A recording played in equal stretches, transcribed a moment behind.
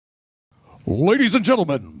Ladies and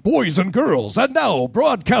gentlemen, boys and girls, and now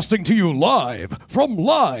broadcasting to you live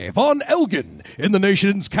on Elgin in the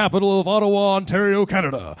nation's capital of Ottawa, Ontario,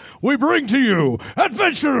 Canada, we bring to you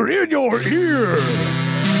Adventure in Your Ear.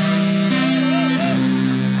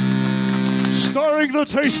 Starring the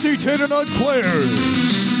tasty Tater Nug Players.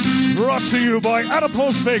 Brought to you by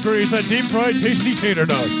Adipose Bakeries and Deep Fried Tasty Tater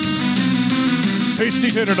Nugs. Tasty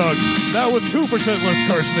Tater Nugs, now with 2% less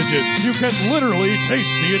carcinogens. You can literally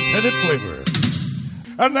taste the intended flavor.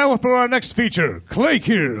 And now for our next feature,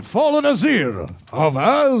 Claykir, Fallen Azir of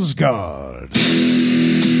Asgard.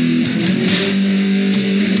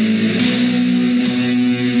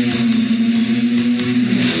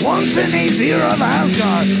 Once an Azir of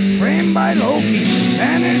Asgard, framed by Loki,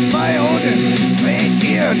 banished by Odin,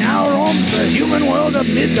 Claykir now roams the human world of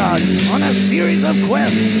Midgard on a series of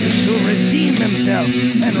quests to redeem himself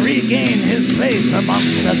and regain his place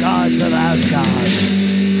amongst the gods of Asgard.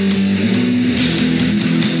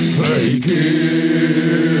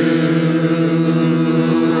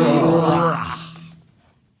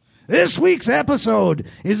 This week's episode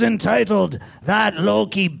is entitled That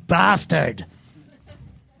Loki Bastard.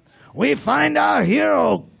 We find our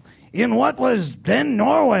hero in what was then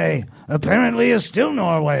Norway, apparently is still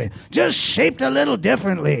Norway, just shaped a little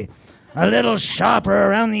differently. A little sharper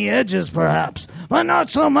around the edges, perhaps, but not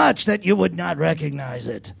so much that you would not recognize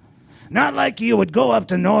it. Not like you would go up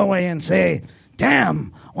to Norway and say,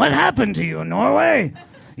 "Damn, what happened to you, Norway?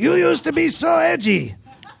 You used to be so edgy."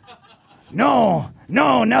 No,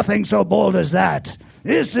 nothing so bold as that.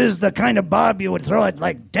 This is the kind of bob you would throw at,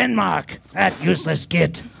 like, Denmark, that useless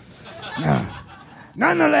git.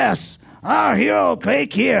 Nonetheless, our hero,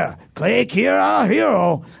 Claykir, our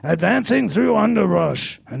hero, advancing through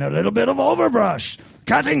underbrush and a little bit of overbrush,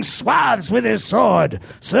 cutting swaths with his sword,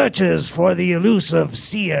 searches for the elusive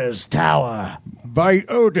Seer's Tower. By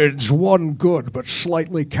Odin's one good but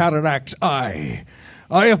slightly cataract eye,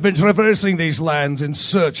 I have been traversing these lands in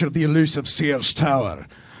search of the elusive Seer's Tower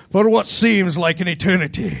for what seems like an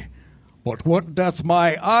eternity. But what doth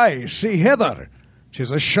my eye see hither? 'Tis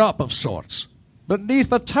a shop of sorts,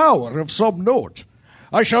 beneath a tower of some note.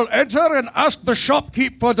 I shall enter and ask the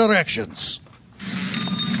shopkeep for directions.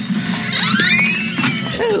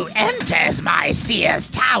 Who enters my Seer's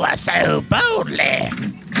Tower so boldly?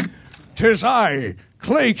 'Tis I,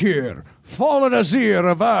 Claykir, Fallen Azir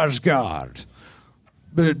of Asgard,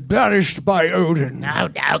 banished by Odin. Now,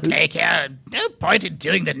 Claykir, no point in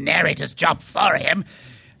doing the narrator's job for him.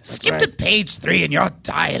 Skip to page 3 in your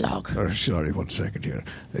dialogue. Sorry, 1 second here.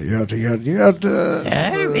 Hurry.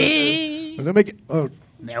 Let me get,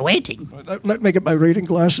 They're waiting. Let me get my reading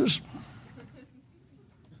glasses.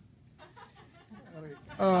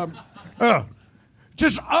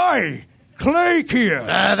 'Tis I, Claykir.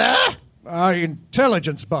 Further?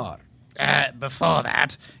 Intelligence bar. Before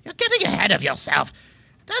that, you're getting ahead of yourself.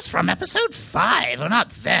 That's from episode 5. We're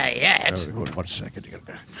not there yet. Hold on 1 second here.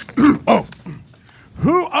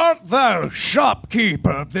 Who art thou,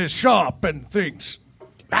 shopkeeper of this shop and things?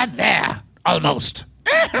 Right there, almost.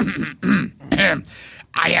 I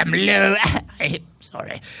am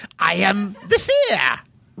I am the Seer.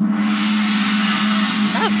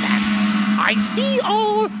 Love that. I see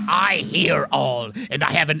all, I hear all, and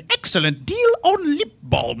I have an excellent deal on lip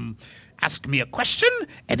balm. Ask me a question,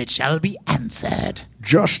 and it shall be answered.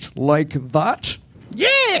 Just like that?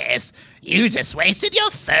 Yes. You just wasted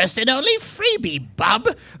your first and only freebie, bub.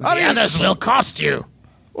 The others will cost you.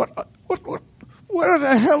 What? Where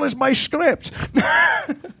the hell is my script?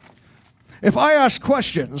 If I ask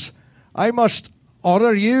questions, I must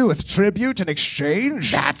honor you with tribute in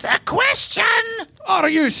exchange? That's a question. Are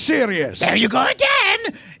you serious? There you go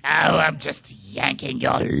again. Oh, I'm just yanking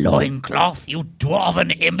your loincloth, you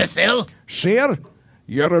dwarven imbecile. Seer,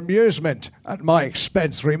 your amusement at my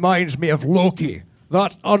expense reminds me of Loki,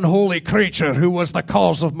 that unholy creature who was the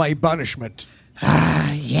cause of my banishment.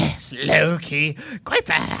 Ah, yes, Loki. Quite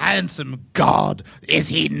a handsome god, is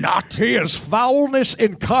he not? He is foulness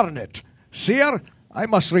incarnate. Seer, I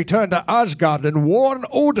must return to Asgard and warn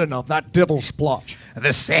Odin of that devil's plot.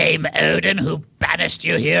 The same Odin who banished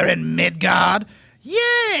you here in Midgard?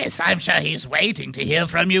 Yes, I'm sure he's waiting to hear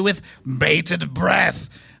from you with bated breath.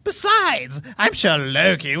 Besides, I'm sure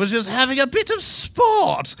Loki was just having a bit of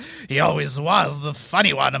sport. He always was the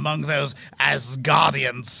funny one among those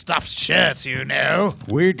Asgardian stuffed shirts, you know.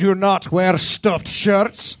 We do not wear stuffed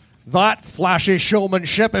shirts. That flashy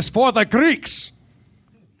showmanship is for the Greeks.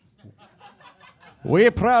 We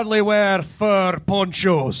proudly wear fur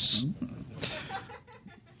ponchos.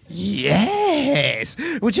 Yes.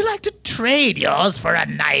 Would you like to trade yours for a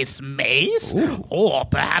nice mace? Ooh. Or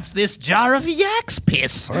perhaps this jar of yak's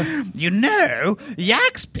piss? Huh? You know,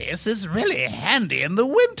 yak's piss is really handy in the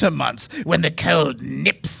winter months when the cold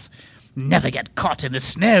nips. Never get caught in the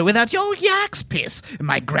snow without your yak's piss,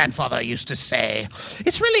 my grandfather used to say.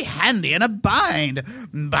 It's really handy in a bind,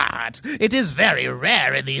 but it is very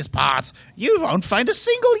rare in these parts. You won't find a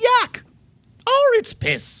single yak. Or its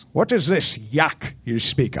piss. What is this yak you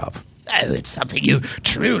speak of? Oh, it's something you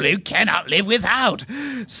truly cannot live without.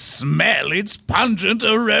 Smell its pungent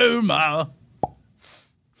aroma.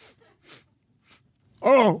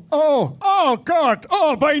 Oh, God!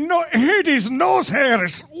 Oh, Hades' nose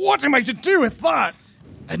hairs! What am I to do with that?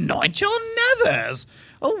 Anoint your nethers.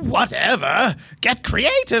 Oh, whatever. Get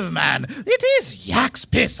creative, man. It is yak's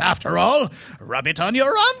piss, after all. Rub it on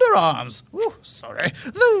your underarms. Ooh, sorry.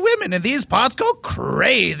 The women in these parts go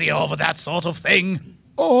crazy over that sort of thing.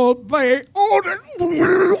 Oh, my...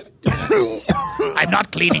 I'm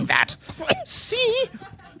not cleaning that. See?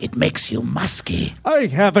 It makes you musky. I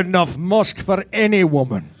have enough musk for any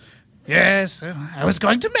woman. Yes, I was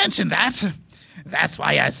going to mention that. That's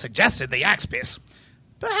why I suggested the yak's piss.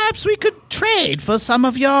 Perhaps we could trade for some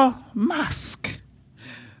of your musk.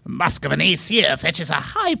 Musk of an Aesir fetches a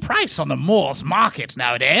high price on the Moor's market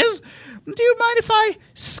nowadays. Do you mind if I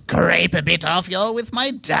scrape a bit off you with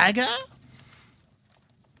my dagger?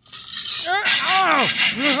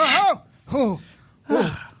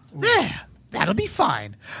 There, that'll be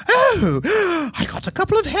fine. Oh, I got a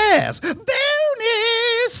couple of hairs.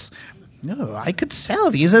 Bonus! No, I could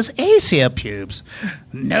sell these as Aesir pubes.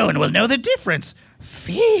 No one will know the difference.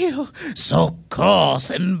 Feel so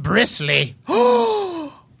coarse and bristly.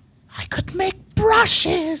 Oh, I could make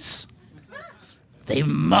brushes. They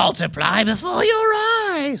multiply before your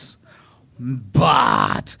eyes.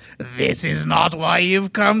 But this is not why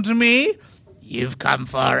you've come to me. You've come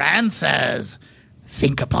for answers.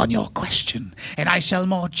 Think upon your question, and I shall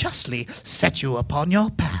more justly set you upon your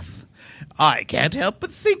path. I can't help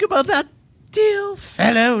but think about that dear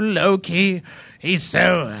fellow Loki. He's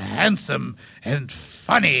so handsome and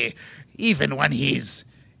funny, even when he's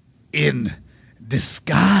in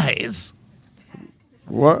disguise.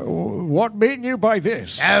 What mean you by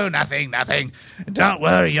this? Oh, nothing. Don't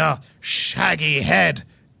worry your shaggy head,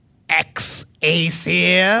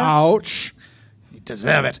 ex-Aesir. Ouch. You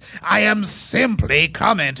deserve it. I am simply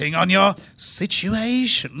commenting on your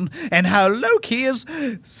situation and how Loki is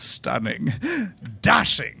stunning.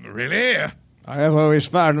 Dashing, really. I have always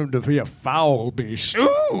found him to be a foul beast.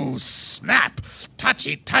 Ooh, snap.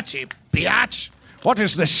 Touchy, biatch. What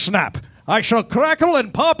is this snap? I shall crackle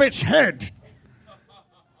and pop its head.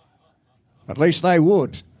 At least I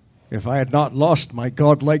would, if I had not lost my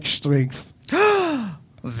godlike strength.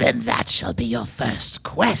 Then that shall be your first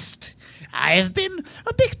quest. I have been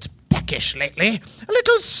a bit peckish lately, a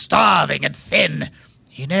little starving and thin.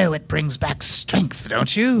 You know it brings back strength,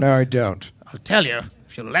 don't you? No, I don't. I'll tell you,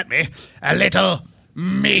 if you'll let me, a little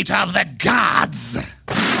meat of the gods.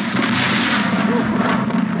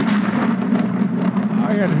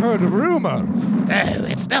 I had heard a rumor. Oh,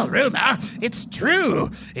 it's no rumor. It's true.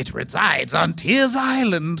 It resides on Tyr's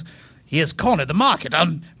Island. He has cornered the market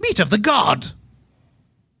on meat of the god.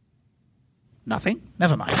 Nothing?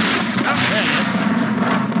 Never mind. Oh, there it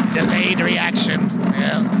is. Delayed reaction.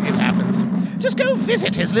 Well, it happens. Just go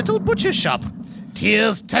visit his little butcher shop.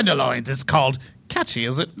 Tyr's Tenderloins is called. Catchy,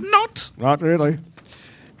 is it not? Not really.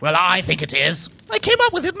 Well, I think it is. I came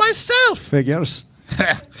up with it myself. Figures.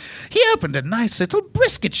 He opened a nice little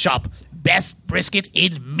brisket shop. Best brisket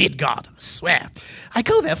in Midgard, I swear. I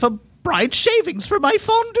go there for bride shavings for my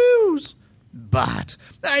fondues. But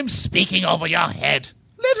I'm speaking over your head.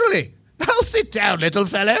 Literally. I'll sit down, little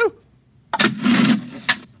fellow.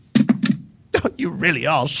 You really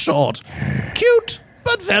are short. Cute,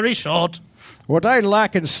 but very short. What I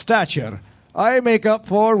lack in stature, I make up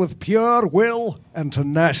for with pure will and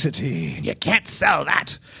tenacity. You can't sell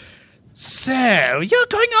that. So, you're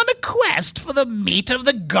going on a quest for the meat of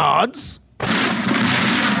the gods?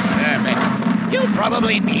 Perfect. You'll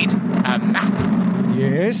probably need a map.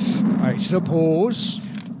 Yes, I suppose.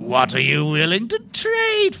 What are you willing to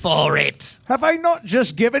trade for it? Have I not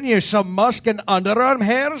just given you some musk and underarm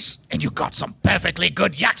hairs? And you got some perfectly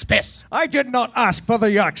good yak's piss. I did not ask for the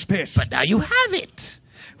yak's piss. But now you have it.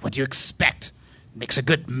 What do you expect? Makes a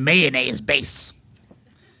good mayonnaise base.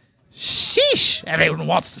 Sheesh! Everyone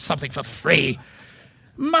wants something for free.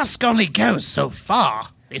 Musk only goes so far.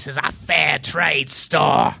 This is a fair trade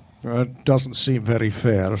store. It doesn't seem very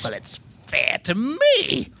fair. Well, it's fair to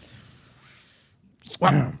me.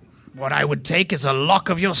 What I would take is a lock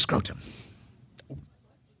of your scrotum.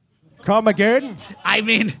 Come again? I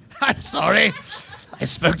mean, I'm sorry. I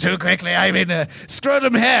spoke too quickly. I mean,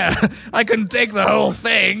 scrotum hair. I couldn't take the whole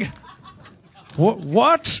thing.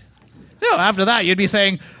 What? No, after that, you'd be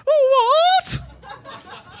saying, what?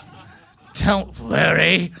 Don't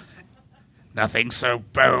worry. Nothing so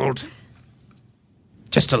bold.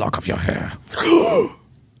 Just a lock of your hair.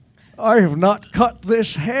 I have not cut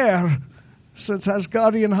this hair since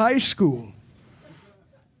Asgardian High School.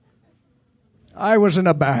 I was in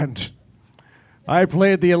a band. I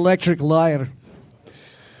played the electric lyre.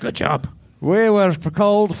 Good job. We were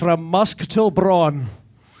called From Musk Till Brawn.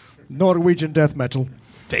 Norwegian death metal.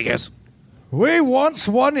 Figures. We once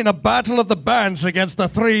won in a battle of the bands against the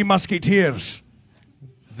Three Musketeers.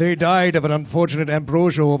 They died of an unfortunate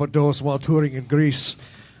ambrosial overdose while touring in Greece.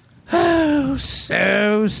 Oh,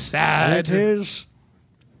 so sad. It is.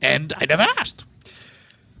 And I never asked.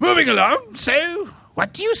 Moving along, so,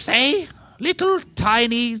 what do you say, little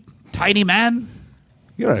tiny man?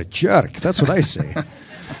 You're a jerk, that's what I say.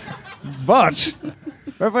 But,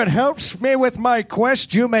 if it helps me with my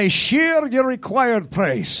quest, you may share your required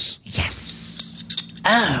price. Yes.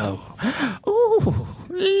 Oh. Ooh,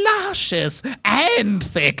 luscious and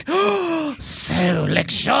thick. So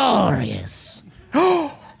luxurious.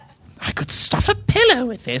 I could stuff a pillow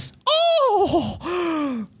with this.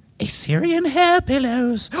 Oh, Assyrian hair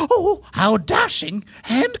pillows. Oh, how dashing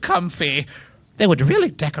and comfy. They would really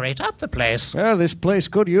decorate up the place. Well, this place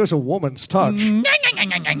could use a woman's touch.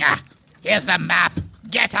 Here's the map.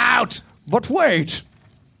 Get out. But wait.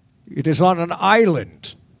 It is on an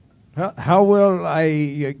island. How will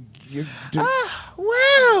I...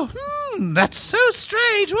 That's so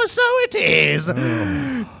strange. Well, so it is.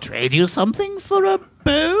 Trade you something for a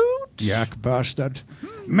boat? Yak bastard.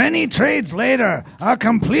 Many trades later, a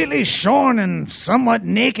completely shorn and somewhat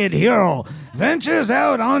naked hero ventures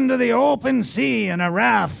out onto the open sea in a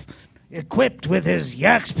raft, equipped with his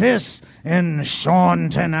yak's piss and shorn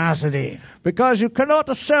tenacity. Because you cannot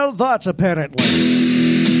sell that, apparently.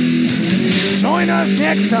 Join us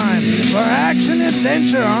next time for action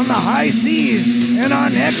adventure on the high seas in our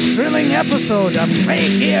next thrilling episode of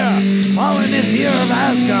Freykir, Fallen Aesir of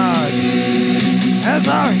Asgard. As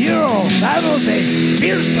our hero battles a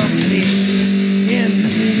fearsome beast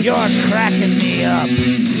in You're Cracking Me Up.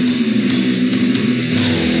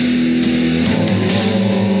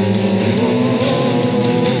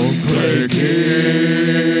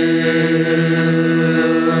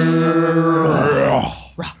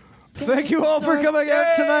 Thank you all for coming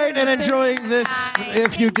out tonight and enjoying this,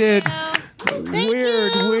 if you did.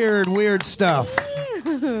 Weird stuff.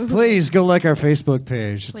 Please go like our Facebook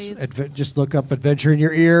page. Please. Just look up Adventure in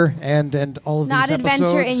Your Ear and all of Not these episodes.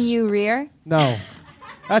 Adventure in You Rear. No.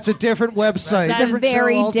 That's a different website. That's a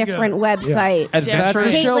very different website. Yeah. That's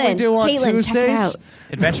the show we do on Caitlin, check it out.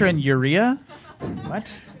 Adventure in Urea? What?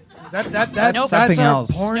 That's something our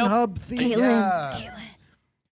else. Pornhub thing. Caitlin.